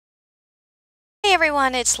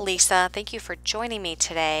everyone, it's Lisa. Thank you for joining me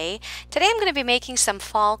today. Today I'm going to be making some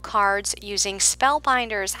fall cards using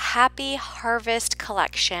Spellbinders Happy Harvest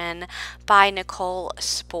Collection by Nichol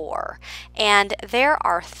Spohr. And there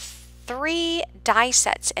are 3 die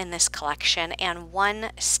sets in this collection and 1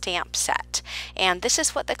 stamp set. And this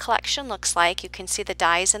is what the collection looks like. You can see the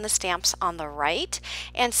dies and the stamps on the right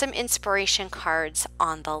and some inspiration cards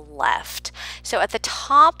on the left. So at the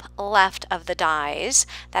top left of the dies,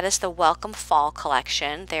 that is the Welcome Fall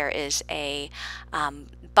collection. There is a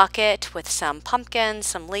bucket with some pumpkins,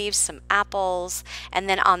 some leaves, some apples, and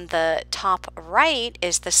then on the top right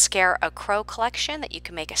is the Scare a Crow collection that you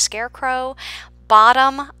can make a scarecrow.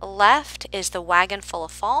 Bottom left is the Wagon Full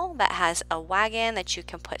of Fall that has a wagon that you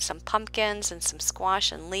can put some pumpkins and some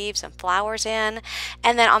squash and leaves and flowers in.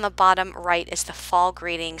 And then on the bottom right is the Fall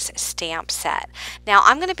Greetings stamp set. Now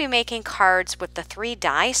I'm going to be making cards with the 3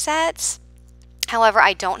 die sets. However,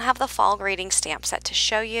 I don't have the Fall Greetings stamp set to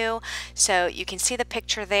show you, so you can see the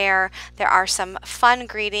picture there. There are some fun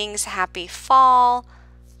greetings: Happy Fall,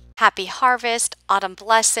 Happy Harvest, Autumn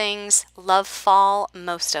Blessings, Love Fall,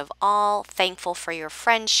 Most of All, Thankful for Your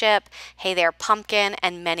Friendship, Hey There Pumpkin,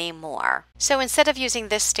 and many more. So instead of using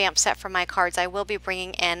this stamp set for my cards, I will be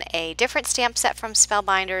bringing in a different stamp set from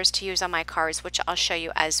Spellbinders to use on my cards, which I'll show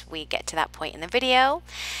you as we get to that point in the video.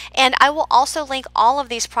 And I will also link all of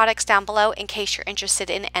these products down below in case you're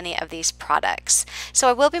interested in any of these products. So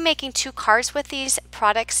I will be making 2 cards with these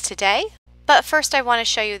products today. But first I want to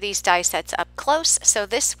show you these die sets up close. So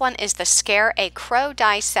this one is the Scare a Crow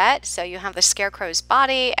die set. So you have the scarecrow's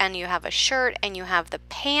body and you have a shirt and you have the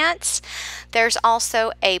pants. There's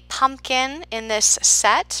also a pumpkin in this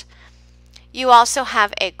set. You also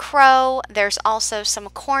have a crow. There's also some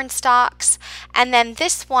corn stalks. And then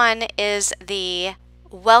this one is the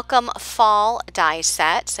Welcome Fall die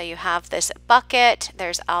set. So you have this bucket.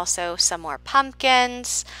 There's also some more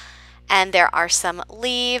pumpkins. And there are some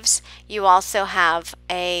leaves. You also have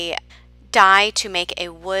a die to make a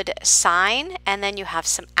wood sign, and then you have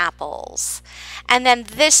some apples. And then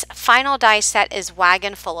this final die set is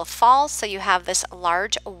Wagon Full of Fall. So you have this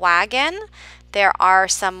large wagon. There are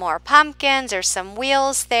some more pumpkins. There's some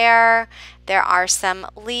wheels there. There are some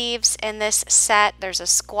leaves in this set. There's a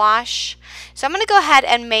squash. So I'm going to go ahead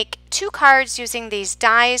and make 2 cards using these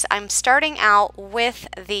dies. I'm starting out with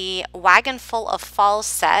the Wagon Full of Fall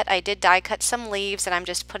set. I did die cut some leaves and I'm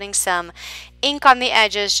just putting some ink on the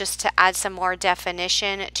edges just to add some more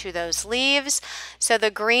definition to those leaves. So the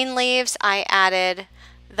green leaves, I added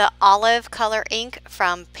the olive color ink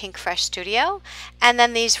from Pink Fresh Studio. And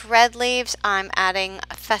then these red leaves, I'm adding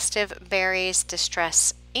Festive Berries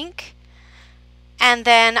Distress ink. And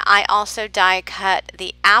then I also die cut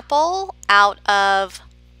the apple out of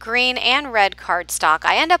green and red cardstock.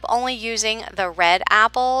 I end up only using the red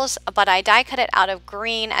apples, but I die cut it out of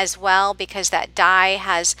green as well because that die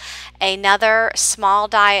has another small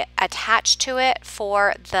die attached to it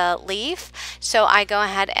for the leaf. So I go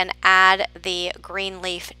ahead and add the green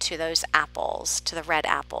leaf to those apples, to the red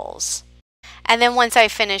apples. And then once I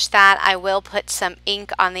finish that, I will put some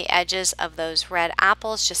ink on the edges of those red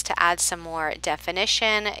apples just to add some more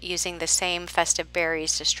definition using the same Festive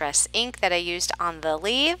Berries Distress ink that I used on the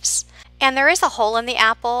leaves. And there is a hole in the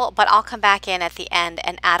apple, but I'll come back in at the end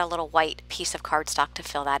and add a little white piece of cardstock to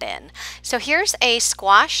fill that in. So here's a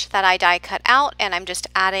squash that I die cut out, and I'm just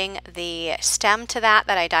adding the stem to that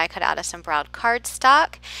I die cut out of some brown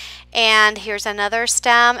cardstock. And here's another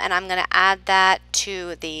stem, and I'm going to add that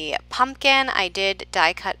to the pumpkin. I did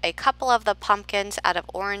die cut a couple of the pumpkins out of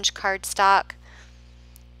orange cardstock,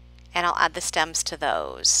 and I'll add the stems to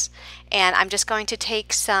those. And I'm just going to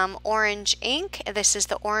take some orange ink. This is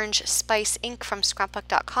the Orange Spice ink from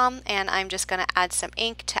scrapbook.com, and I'm just going to add some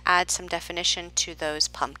ink to add some definition to those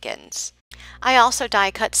pumpkins. I also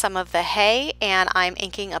die cut some of the hay, and I'm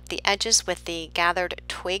inking up the edges with the Gathered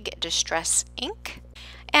Twig Distress ink.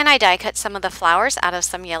 And I die cut some of the flowers out of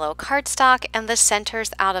some yellow cardstock and the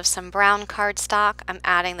centers out of some brown cardstock. I'm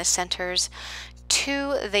adding the centers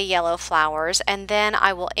to the yellow flowers, and then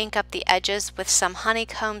I will ink up the edges with some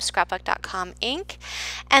honeycomb scrapbook.com ink.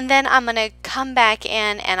 And then I'm going to come back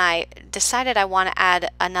in, and I decided I want to add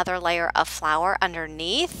another layer of flower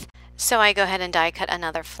underneath. So I go ahead and die cut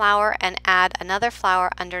another flower and add another flower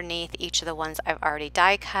underneath each of the ones I've already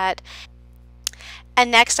die cut. And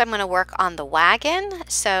next I'm going to work on the wagon.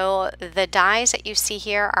 So the dies that you see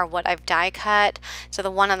here are what I've die cut. So the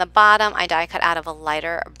one on the bottom I die cut out of a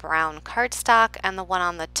lighter brown cardstock, and the one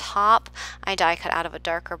on the top I die cut out of a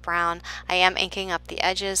darker brown. I am inking up the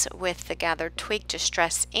edges with the Gathered Twig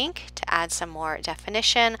Distress ink to add some more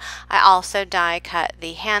definition. I also die cut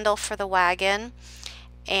the handle for the wagon.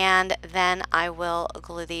 and then I will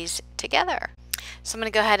glue these together. So I'm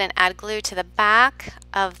going to go ahead and add glue to the back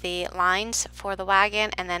of the lines for the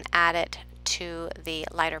wagon and then add it to the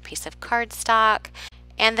lighter piece of cardstock.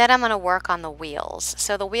 And then I'm going to work on the wheels.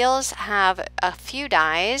 So the wheels have a few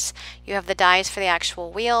dies. You have the dies for the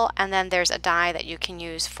actual wheel, and then there's a die that you can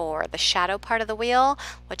use for the shadow part of the wheel,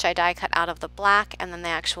 which I die cut out of the black, and then the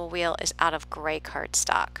actual wheel is out of gray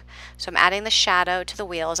cardstock. So I'm adding the shadow to the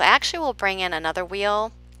wheels. I actually will bring in another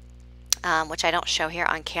wheel, which I don't show here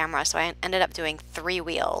on camera, so I ended up doing 3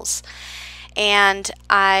 wheels. And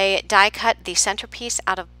I die cut the centerpiece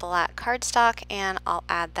out of black cardstock, and I'll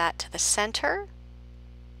add that to the center.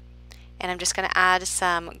 And I'm just going to add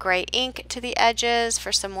some gray ink to the edges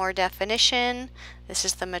for some more definition. This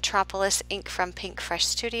is the Metropolis ink from Pink Fresh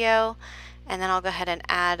Studio. And then I'll go ahead and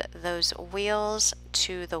add those wheels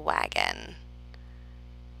to the wagon.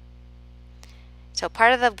 So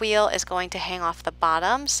part of the wheel is going to hang off the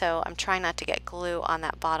bottom, so I'm trying not to get glue on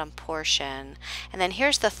that bottom portion. And then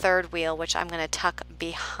here's the third wheel, which I'm going to tuck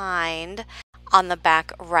behind on the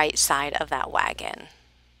back right side of that wagon.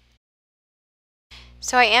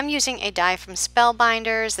 So I am using a die from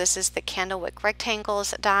Spellbinders. This is the Candlewick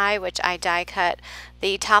Rectangles die, which I die cut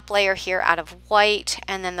the top layer here out of white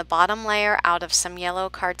and then the bottom layer out of some yellow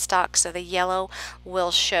cardstock, so the yellow will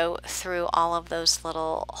show through all of those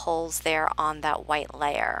little holes there on that white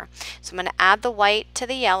layer. So I'm going to add the white to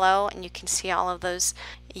the yellow, and you can see all of those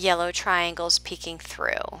yellow triangles peeking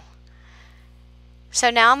through. So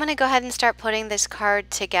now I'm going to go ahead and start putting this card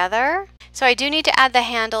together. So I do need to add the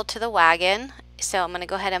handle to the wagon. So I'm going to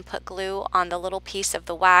go ahead and put glue on the little piece of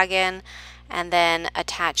the wagon and then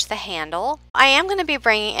attach the handle. I am going to be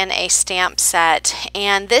bringing in a stamp set,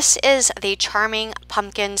 and this is the Charming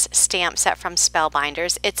Pumpkins stamp set from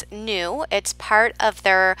Spellbinders. It's new. It's part of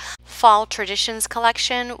their Fall Traditions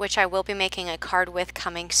collection, which I will be making a card with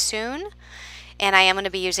coming soon. And I am going to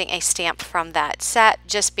be using a stamp from that set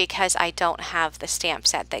just because I don't have the stamp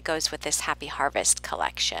set that goes with this Happy Harvest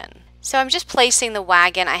collection. So I'm just placing the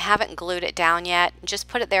wagon. I haven't glued it down yet. Just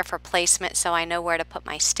put it there for placement so I know where to put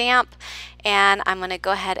my stamp. And I'm going to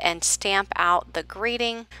go ahead and stamp out the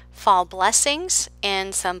greeting, Fall Blessings,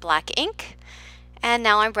 in some black ink. And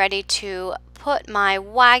now I'm ready to put my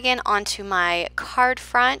wagon onto my card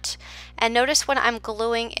front. And notice when I'm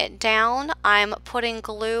gluing it down, I'm putting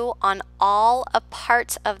glue on all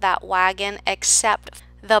parts of that wagon except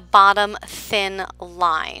the bottom thin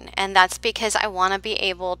line, and that's because I want to be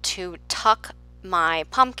able to tuck my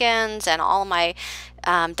pumpkins and all my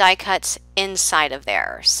die cuts inside of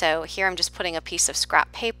there. So here I'm just putting a piece of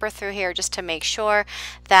scrap paper through here just to make sure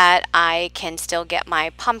that I can still get my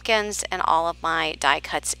pumpkins and all of my die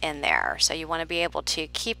cuts in there. So you want to be able to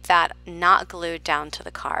keep that not glued down to the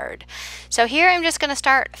card. So here I'm just going to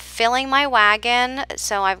start filling my wagon.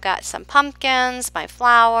 So I've got some pumpkins, my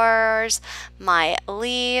flowers, my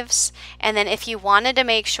leaves, and then if you wanted to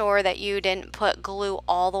make sure that you didn't put glue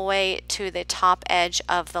all the way to the top edge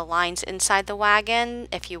of the lines inside the wagon,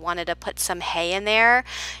 if you wanted to put some hay in there,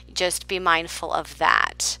 just be mindful of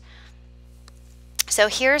that. So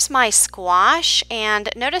here's my squash, and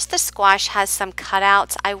notice the squash has some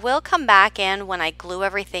cutouts. I will come back in when I glue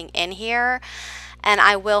everything in here, and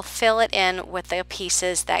I will fill it in with the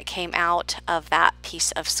pieces that came out of that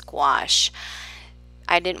piece of squash.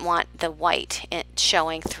 I didn't want the white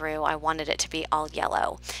showing through. I wanted it to be all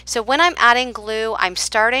yellow. So when I'm adding glue, I'm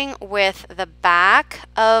starting with the back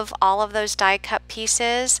of all of those die cut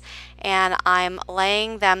pieces, and I'm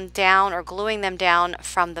laying them down or gluing them down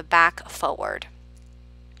from the back forward,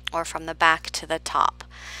 or from the back to the top,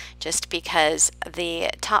 just because the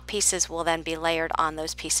top pieces will then be layered on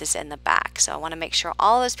those pieces in the back. So I want to make sure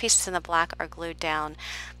all those pieces in the black are glued down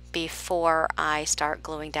before I start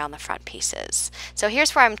gluing down the front pieces. So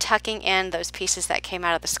here's where I'm tucking in those pieces that came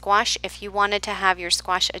out of the squash. If you wanted to have your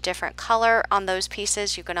squash a different color on those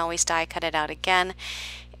pieces, you can always die cut it out again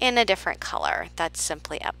in a different color. That's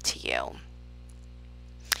simply up to you.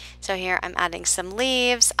 So here I'm adding some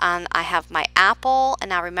leaves, and I have my apple, and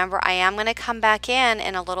now remember I am going to come back in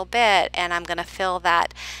a little bit, and I'm going to fill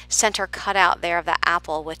that center cutout there of the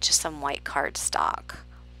apple with just some white cardstock.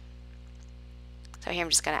 So here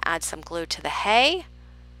I'm just going to add some glue to the hay.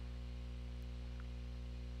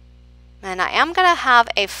 And I am going to have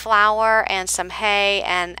a flower and some hay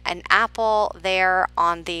and an apple there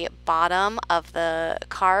on the bottom of the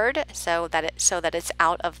card so that it's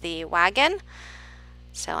out of the wagon.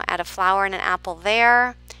 So I add a flower and an apple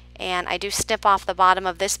there, and I do snip off the bottom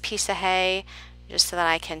of this piece of hay just so that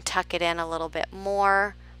I can tuck it in a little bit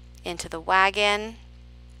more into the wagon.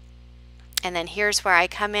 And then here's where I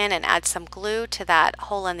come in and add some glue to that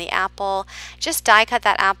hole in the apple. Just die cut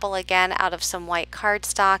that apple again out of some white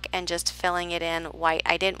cardstock and just filling it in white.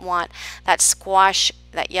 I didn't want that squash,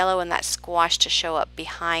 that yellow and that squash to show up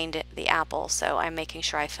behind the apple, so I'm making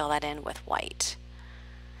sure I fill that in with white.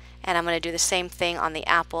 And I'm going to do the same thing on the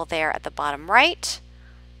apple there at the bottom right.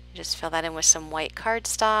 Just fill that in with some white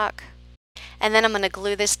cardstock. And then I'm going to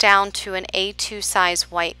glue this down to an A2 size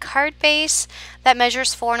white card base that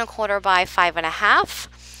measures 4 1/4 by 5 1/2.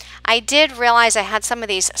 I did realize I had some of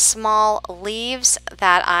these small leaves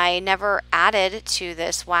that I never added to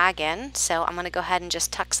this wagon, so I'm going to go ahead and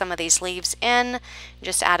just tuck some of these leaves in,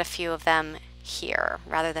 just add a few of them here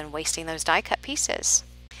rather than wasting those die cut pieces.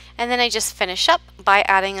 And then I just finish up by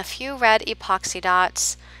adding a few red epoxy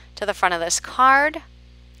dots to the front of this card,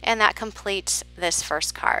 and that completes this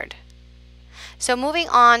first card. So moving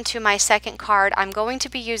on to my second card, I'm going to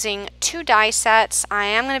be using 2 die sets. I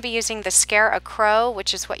am going to be using the Scare a Crow,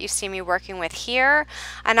 which is what you see me working with here.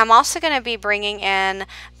 And I'm also going to be bringing in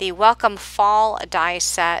the Welcome Fall die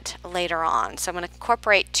set later on. So I'm going to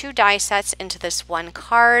incorporate 2 die sets into this one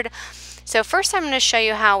card. So first I'm going to show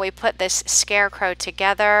you how we put this scarecrow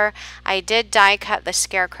together. I did die cut the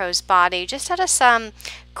scarecrow's body just out of some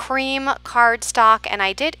cream cardstock, and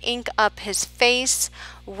I did ink up his face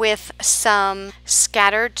with some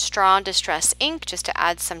scattered straw distress ink just to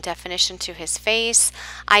add some definition to his face.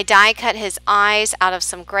 I die cut his eyes out of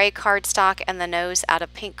some gray cardstock and the nose out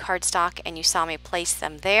of pink cardstock, and you saw me place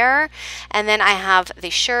them there. And then I have the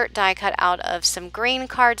shirt die cut out of some green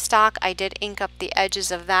cardstock. I did ink up the edges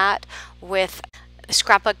of that with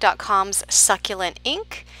scrapbook.com's succulent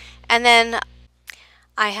ink. And then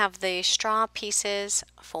I have the straw pieces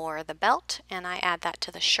for the belt, and I add that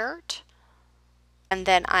to the shirt. And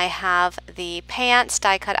then I have the pants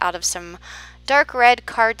die cut out of some dark red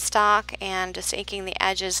cardstock and just inking the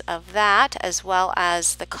edges of that, as well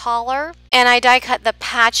as the collar. And I die cut the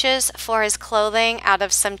patches for his clothing out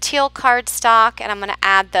of some teal cardstock, and I'm going to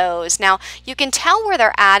add those. Now you can tell where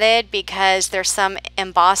they're added because there's some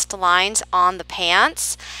embossed lines on the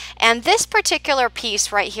pants, and this particular piece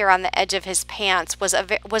right here on the edge of his pants was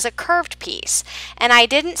a curved piece, and I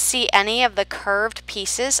didn't see any of the curved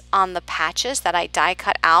pieces on the patches that I die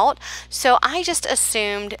cut out, so I just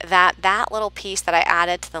assumed that that little piece that I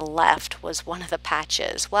added to the left was one of the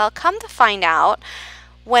patches. Well, come to find out,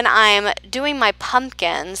 when I'm doing my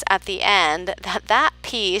pumpkins at the end, that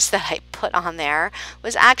piece that I put on there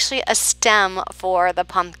was actually a stem for the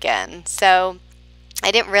pumpkin. So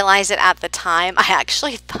I didn't realize it at the time. I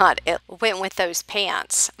actually thought it went with those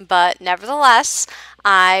pants, but nevertheless,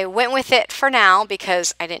 I went with it for now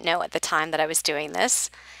because I didn't know at the time that I was doing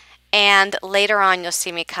this. And later on, you'll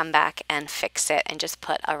see me come back and fix it and just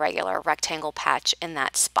put a regular rectangle patch in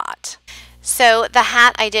that spot. So the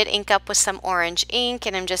hat I did ink up with some orange ink,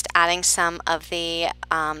 and I'm just adding some of the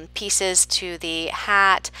pieces to the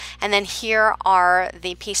hat. And then here are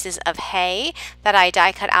the pieces of hay that I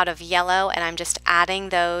die cut out of yellow, and I'm just adding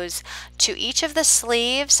those to each of the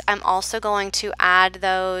sleeves. I'm also going to add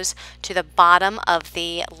those to the bottom of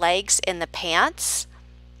the legs in the pants.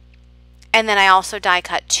 And then I also die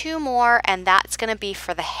cut 2 more, and that's going to be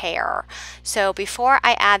for the hair. So before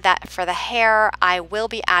I add that for the hair, I will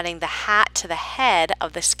be adding the hat to the head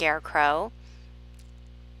of the scarecrow.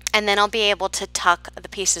 And then I'll be able to tuck the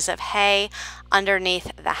pieces of hay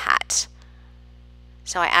underneath the hat.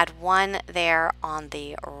 So I add one there on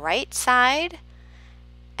the right side,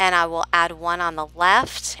 and I will add one on the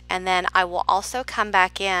left, and then I will also come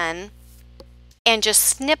back in and just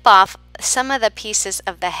snip off some of the pieces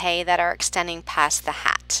of the hay that are extending past the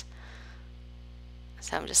hat.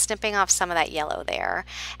 So I'm just snipping off some of that yellow there.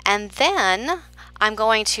 And then I'm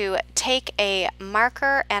going to take a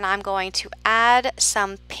marker and I'm going to add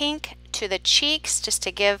some pink to the cheeks just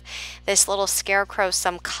to give this little scarecrow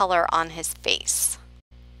some color on his face.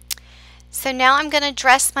 So now I'm going to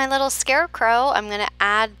dress my little scarecrow. I'm going to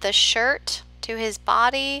add the shirt to his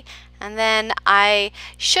body, and then I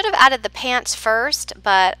should have added the pants first,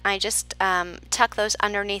 but I just tuck those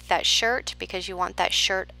underneath that shirt because you want that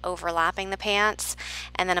shirt overlapping the pants.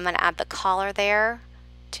 And then I'm going to add the collar there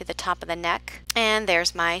to the top of the neck, and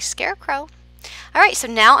there's my scarecrow. Alright, so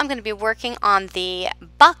now I'm going to be working on the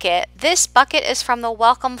bucket. This bucket is from the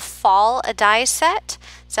Welcome Fall die set.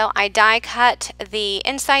 So I die cut the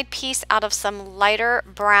inside piece out of some lighter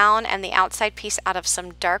brown and the outside piece out of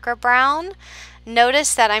some darker brown.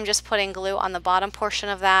 Notice that I'm just putting glue on the bottom portion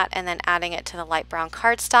of that and then adding it to the light brown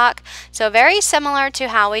cardstock. So very similar to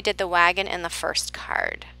how we did the wagon in the first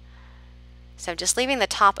card. So just leaving the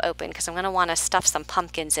top open because I'm going to want to stuff some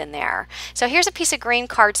pumpkins in there. So here's a piece of green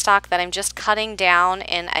cardstock that I'm just cutting down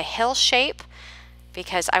in a hill shape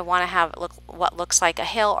because I want to have what looks like a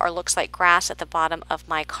hill or looks like grass at the bottom of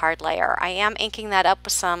my card layer. I am inking that up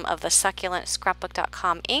with some of the succulent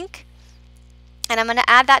scrapbook.com ink. And I'm going to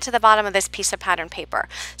add that to the bottom of this piece of pattern paper.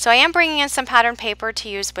 So I am bringing in some pattern paper to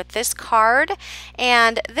use with this card.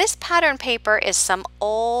 And this pattern paper is some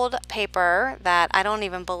old paper that I don't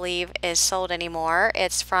even believe is sold anymore.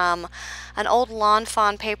 It's from an old Lawn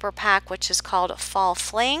Fawn paper pack, which is called Fall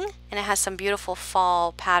Fling. And it has some beautiful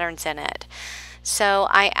fall patterns in it. So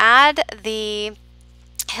I add the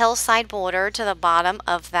hillside border to the bottom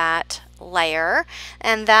of that layer,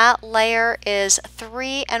 and that layer is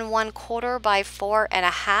 3 1/4 by 4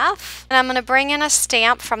 1/2. And I'm going to bring in a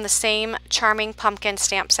stamp from the same Charming Pumpkin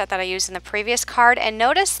stamp set that I used in the previous card, and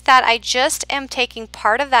notice that I just am taking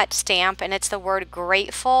part of that stamp, and it's the word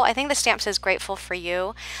grateful. I think the stamp says grateful for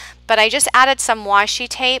you, but I just added some washi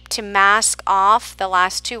tape to mask off the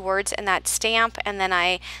last 2 words in that stamp, and then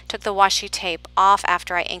I took the washi tape off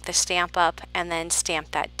after I inked the stamp up and then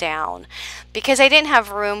stamped that down. Because I didn't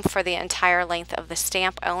have room for the entire length of the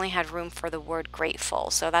stamp, I only had room for the word grateful,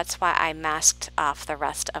 so that's why I masked off the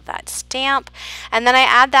rest of that stamp. And then I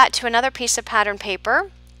add that to another piece of pattern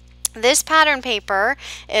paper. This pattern paper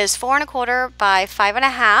is 4 1/4 by 5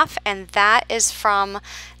 1/2, and that is from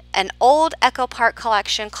an old Echo Park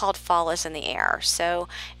collection called Fall is in the Air. So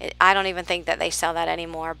I don't even think that they sell that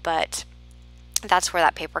anymore, but that's where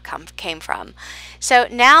that paper came from. So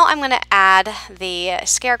now I'm going to add the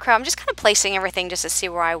scarecrow. I'm just kind of placing everything just to see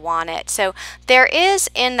where I want it. So there is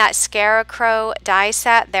in that scarecrow die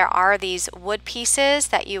set, there are these wood pieces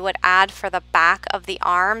that you would add for the back of the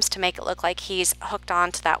arms to make it look like he's hooked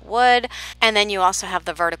onto that wood. And then you also have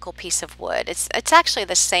the vertical piece of wood. It's actually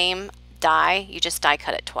the same die, you just die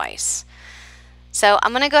cut it twice. So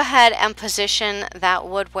I'm going to go ahead and position that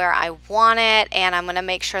wood where I want it, and I'm going to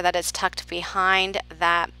make sure that it's tucked behind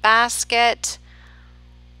that basket.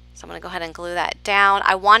 So I'm going to go ahead and glue that down.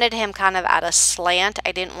 I wanted him kind of at a slant.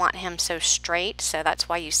 I didn't want him so straight, so that's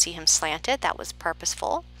why you see him slanted. That was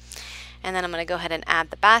purposeful. And then I'm going to go ahead and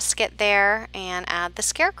add the basket there and add the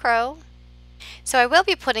scarecrow. So I will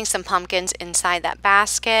be putting some pumpkins inside that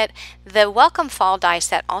basket. The Welcome Fall die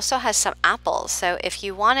set also has some apples, so if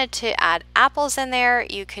you wanted to add apples in there,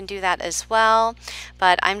 you can do that as well,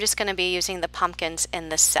 but I'm just going to be using the pumpkins in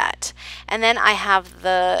the set. And then I have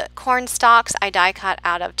the corn stalks I die cut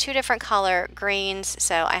out of 2 different color greens,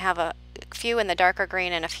 so I have a few in the darker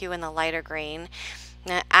green and a few in the lighter green. I'm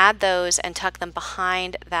going to add those and tuck them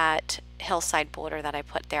behind that hillside border that I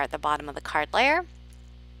put there at the bottom of the card layer.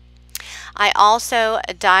 I also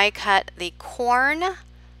die cut the corn,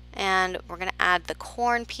 and we're going to add the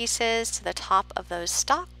corn pieces to the top of those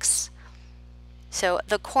stalks. So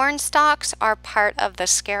the corn stalks are part of the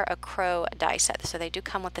scarecrow die set, so they do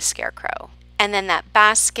come with the scarecrow. And then that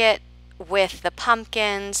basket with the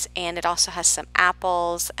pumpkins, and it also has some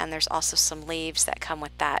apples, and there's also some leaves that come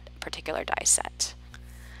with that particular die set.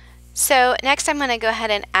 So next I'm going to go ahead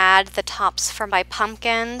and add the tops for my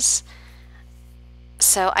pumpkins.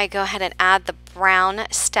 So I go ahead and add the brown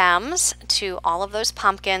stems to all of those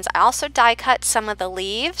pumpkins. I also die cut some of the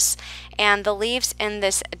leaves, and the leaves in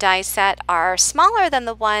this die set are smaller than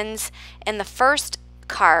the ones in the first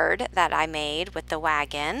card that I made with the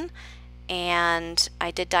wagon. And I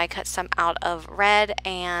did die cut some out of red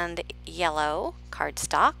and yellow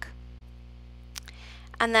cardstock.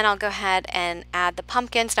 And then I'll go ahead and add the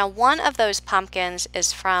pumpkins. Now one of those pumpkins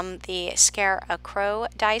is from the Scarecrow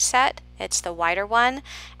die set. It's the wider one.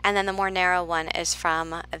 And then the more narrow one is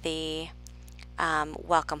from the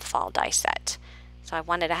Welcome Fall die set. So I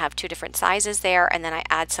wanted to have 2 different sizes there, and then I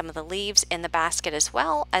add some of the leaves in the basket as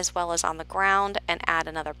well as on the ground, and add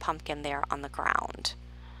another pumpkin there on the ground.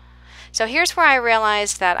 So here's where I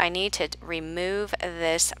realized that I need to remove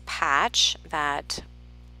this patch that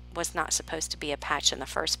was not supposed to be a patch in the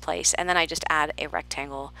first place, and then I just add a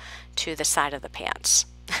rectangle to the side of the pants.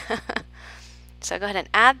 So go ahead and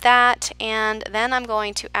add that, and then I'm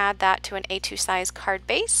going to add that to an A2 size card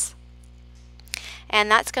base, and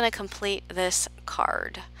that's going to complete this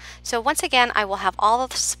card. So once again, I will have all of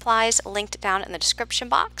the supplies linked down in the description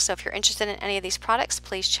box, so if you're interested in any of these products,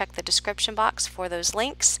 please check the description box for those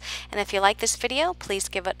links. And if you like this video, please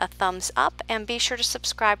give it a thumbs up, and be sure to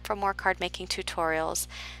subscribe for more card making tutorials.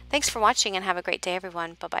 Thanks for watching, and have a great day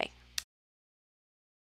everyone. Bye-bye.